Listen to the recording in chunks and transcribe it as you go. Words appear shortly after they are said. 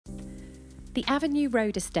The Avenue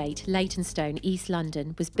Road estate, Leytonstone, East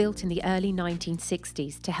London, was built in the early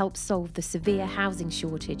 1960s to help solve the severe housing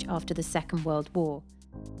shortage after the Second World War.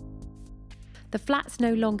 The flats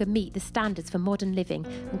no longer meet the standards for modern living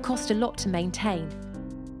and cost a lot to maintain.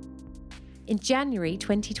 In January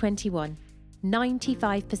 2021,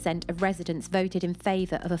 95% of residents voted in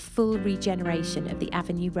favour of a full regeneration of the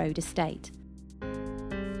Avenue Road estate.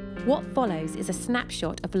 What follows is a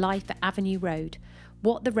snapshot of life at Avenue Road,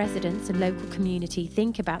 what the residents and local community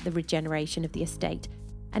think about the regeneration of the estate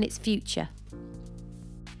and its future.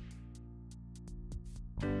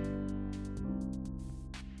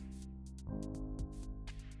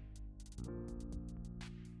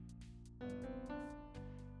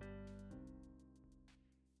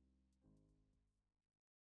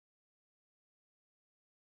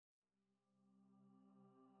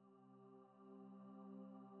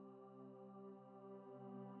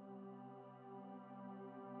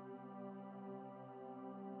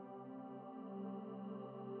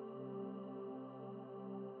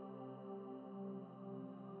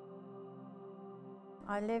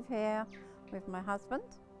 I live here with my husband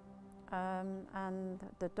and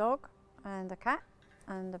the dog and the cat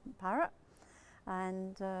and the parrot,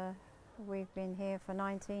 and we've been here for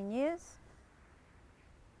 19 years.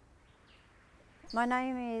 My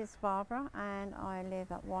name is Barbara and I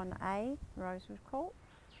live at 1A Rosewood Court.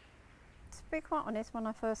 To be quite honest, when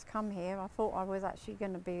I first come here I thought I was actually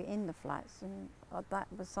going to be in the flats, and that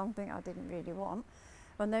was something I didn't really want,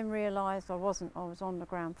 and then realised I wasn't. I was on the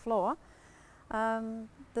ground floor.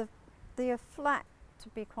 The flat, to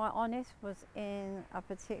be quite honest, was in a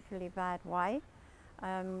particularly bad way.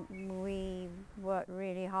 We worked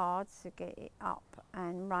really hard to get it up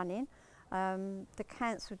and running. The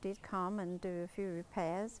council did come and do a few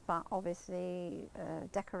repairs, but obviously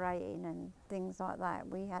decorating and things like that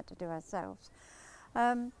we had to do ourselves.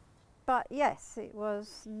 But yes, it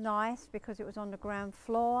was nice because it was on the ground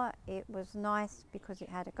floor. It was nice because it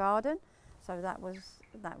had a garden, so that was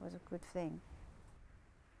a good thing.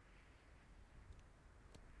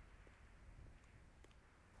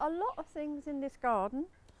 A lot of things in this garden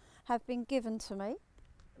have been given to me.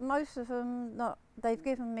 Most of them, they've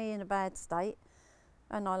given me in a bad state,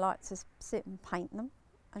 and I like to sit and paint them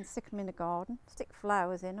and stick them in the garden, stick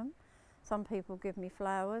flowers in them. Some people give me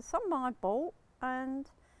flowers, some I bought, and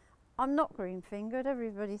I'm not green-fingered.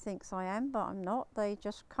 Everybody thinks I am, but I'm not. They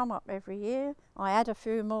just come up every year. I add a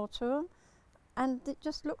few more to them, and it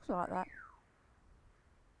just looks like that.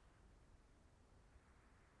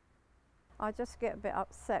 I just get a bit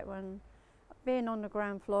upset when, being on the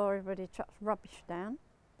ground floor, everybody chucks rubbish down,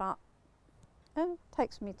 but it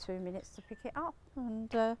takes me 2 minutes to pick it up,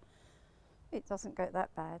 and it doesn't get that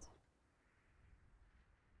bad.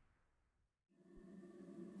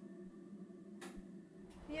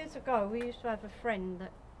 Years ago we used to have a friend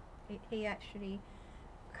that he actually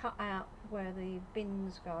cut out where the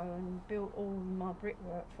bins go and built all my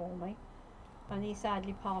brickwork for me, and he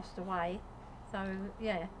sadly passed away, so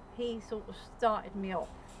yeah. He sort of started me off.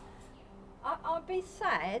 I'd be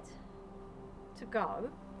sad to go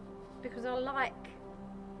because I like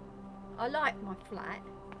my flat,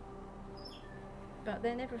 but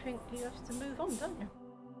then everything, you have to move on, don't you?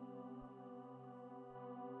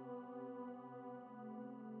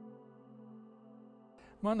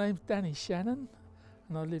 My name's Danny Shannon,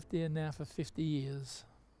 and I've lived here now for 50 years.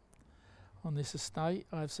 On this estate,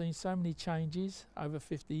 I've seen so many changes over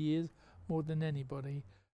 50 years, more than anybody.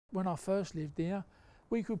 When I first lived here,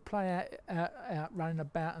 we could play out running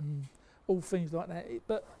about and all things like that.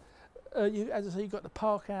 But as I say, you've got the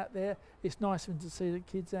park out there. It's nice to see the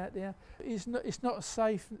kids out there. It's not as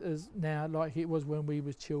safe as now like it was when we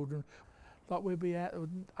were children. Like we'd be out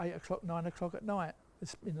at 8 o'clock, 9 o'clock at night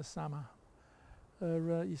in the summer.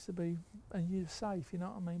 Used to be, and you're safe, you know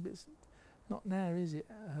what I mean? But it's not now, is it,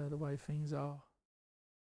 the way things are?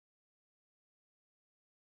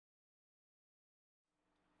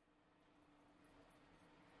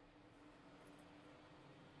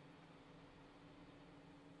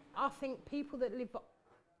 I think people that live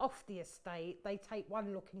off the estate, they take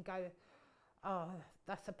one look and go, oh,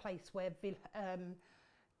 that's a place where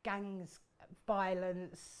gangs,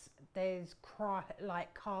 violence, there's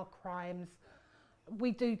like car crimes.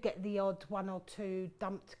 We do get the odd one or two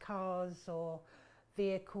dumped cars or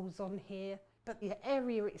vehicles on here, but the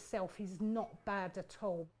area itself is not bad at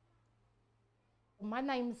all. My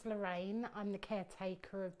name's Lorraine. I'm the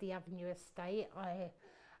caretaker of the Avenue estate. I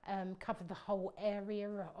cover the whole area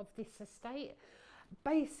of this estate.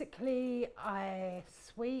 Basically, I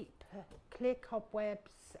sweep, clear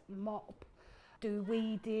cobwebs, mop, do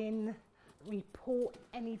weeding, report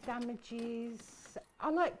any damages. I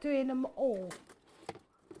like doing them all.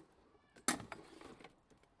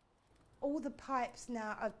 All the pipes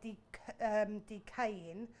now are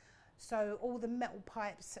decaying, so all the metal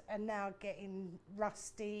pipes are now getting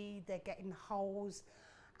rusty, they're getting holes,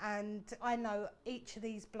 and I know each of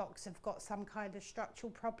these blocks have got some kind of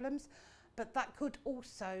structural problems, but that could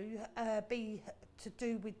also be to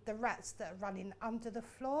do with the rats that are running under the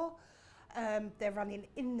floor. They're running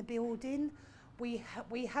in the building. We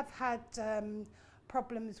have had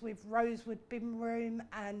problems with rosewood bin room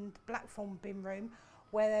and blackthorn bin room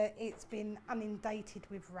where it's been inundated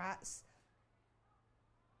with rats.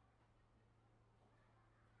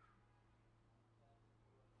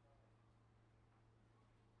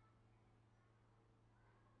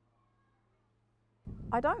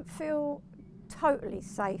 I don't feel totally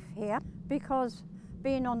safe here because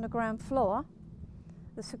being on the ground floor,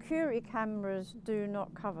 the security cameras do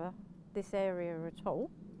not cover this area at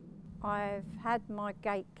all. I've had my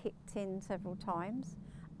gate kicked in several times.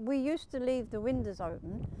 We used to leave the windows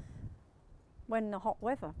open when the hot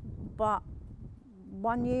weather, but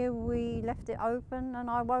one year we left it open and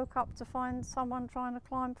I woke up to find someone trying to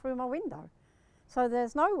climb through my window. So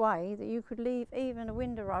there's no way that you could leave even a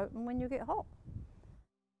window open when you get hot.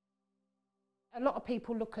 A lot of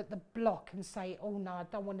people look at the block and say, oh no, I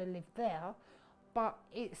don't want to live there. But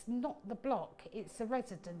it's not the block, it's the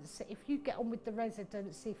residents. If you get on with the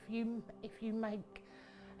residents, if you make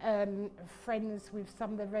friends with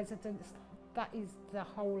some of the residents, that is the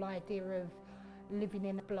whole idea of living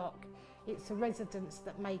in a block. It's the residents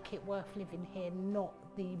that make it worth living here, not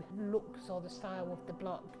the looks or the style of the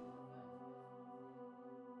block.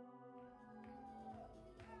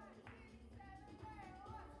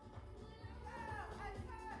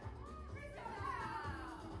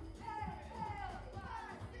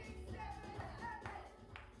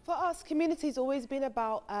 For us, community's always been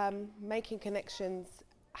about making connections,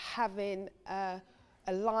 having a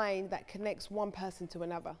line that connects one person to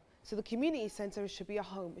another. So the community centre should be a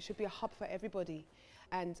home, it should be a hub for everybody.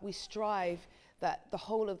 And we strive that the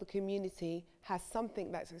whole of the community has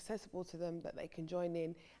something that's accessible to them that they can join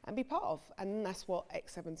in and be part of. And that's what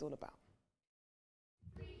X7's all about.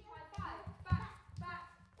 3, 5, back, and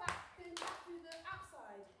back to the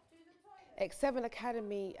outside, to the toilet. X7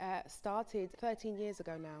 Academy started 13 years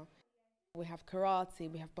ago now. We have karate,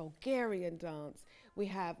 we have Bulgarian dance, we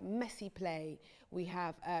have messy play, we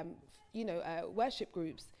have worship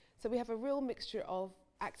groups. So we have a real mixture of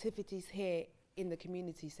activities here in the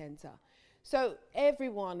community centre. So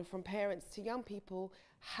everyone from parents to young people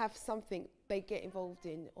have something they get involved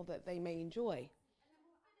in or that they may enjoy.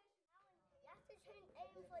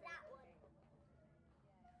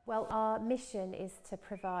 Well, our mission is to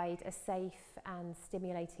provide a safe and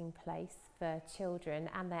stimulating place for children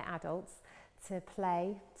and their adults to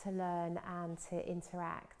play, to learn and to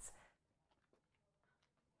interact.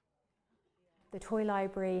 The Toy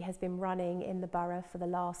Library has been running in the borough for the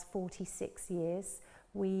last 46 years.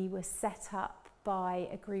 We were set up by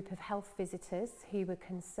a group of health visitors who were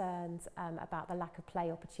concerned about the lack of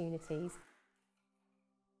play opportunities.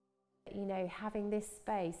 You know, having this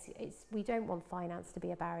space, we don't want finance to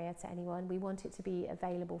be a barrier to anyone. We want it to be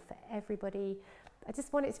available for everybody. I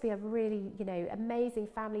just want it to be a really, amazing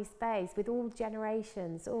family space with all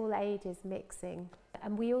generations, all ages mixing.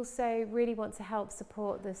 And we also really want to help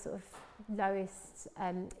support the sort of lowest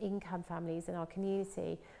income families in our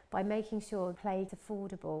community by making sure play is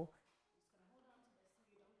affordable.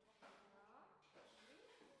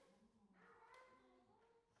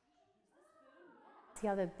 The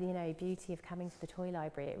other, beauty of coming to the Toy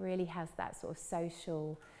Library, it really has that sort of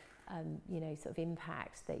social, sort of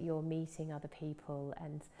impact that you're meeting other people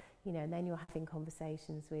and, and then you're having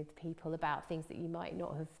conversations with people about things that you might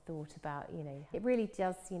not have thought about, It really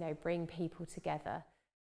does, bring people together.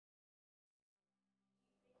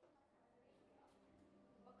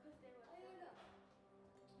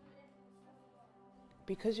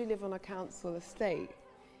 Because you live on a council estate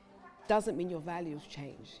doesn't mean your values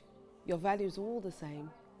change. Your values are all the same.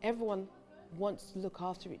 Everyone wants to look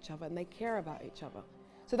after each other and they care about each other.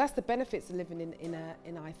 So that's the benefits of living in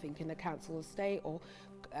a council estate or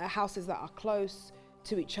houses that are close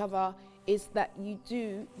to each other, is that you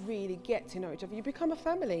do really get to know each other. You become a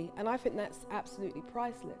family, and I think that's absolutely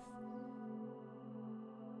priceless.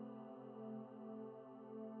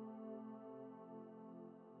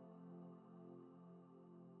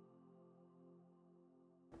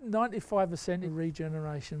 %95% of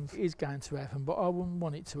regeneration is going to happen, but I wouldn't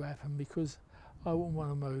want it to happen because I wouldn't want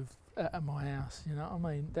to move out of my house, you know what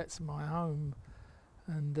I mean? That's my home,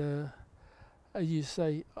 and as you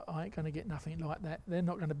say, I ain't going to get nothing like that. They're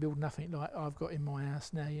not going to build nothing like I've got in my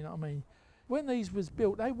house now, you know what I mean? When these was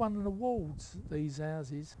built, they won an awards, these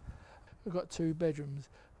houses. We've got 2 bedrooms.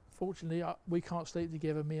 Fortunately, we can't sleep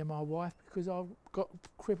together, me and my wife, because I've got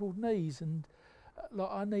crippled knees and like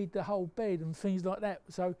I need the whole bed and things like that.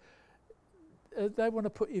 So if they want to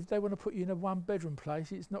put you in a 1-bedroom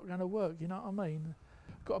place, it's not going to work. You know what I mean?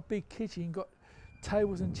 Got a big kitchen, got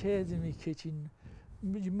tables and chairs in the kitchen.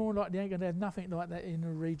 You're more likely ain't going to have nothing like that in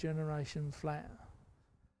a regeneration flat.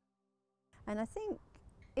 And I think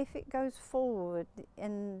if it goes forward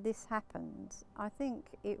and this happens, I think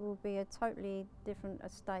it will be a totally different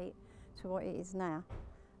estate to what it is now.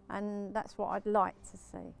 And that's what I'd like to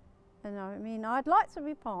see. You know, I mean, I'd like to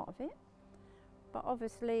be part of it, but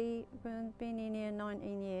obviously, when being in here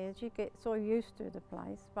 19 years, you get so used to the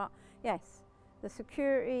place. But yes, the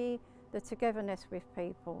security, the togetherness with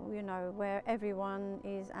people, you know, where everyone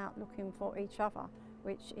is out looking for each other,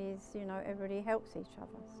 which is, you know, everybody helps each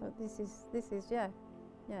other. So this is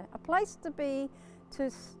yeah, a place to be, to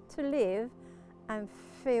live and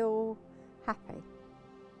feel happy.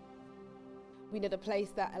 We need a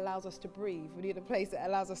place that allows us to breathe. We need a place that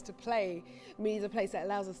allows us to play. We need a place that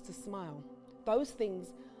allows us to smile. Those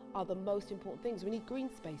things are the most important things. We need green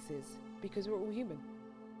spaces because we're all human.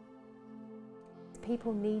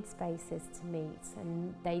 People need spaces to meet,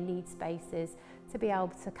 and they need spaces to be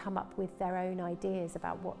able to come up with their own ideas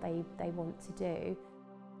about what they want to do.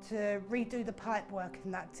 To redo the pipe work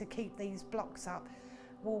and that to keep these blocks up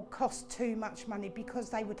will cost too much money, because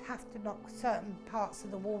they would have to knock certain parts of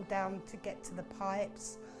the wall down to get to the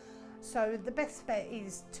pipes. So the best bet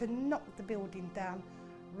is to knock the building down,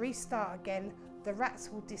 restart again, the rats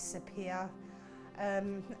will disappear,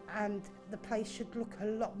 and the place should look a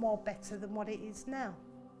lot more better than what it is now.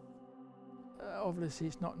 Obviously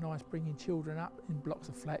it's not nice bringing children up in blocks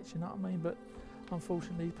of flats, you know what I mean, but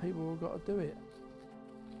unfortunately people have got to do it.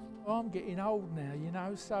 I'm getting old now, you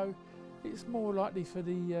know, so it's more likely for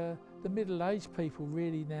the middle-aged people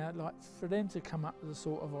really now, like for them to come up with the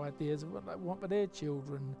sort of ideas of what they want for their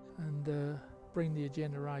children and bring their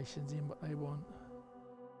generations in what they want.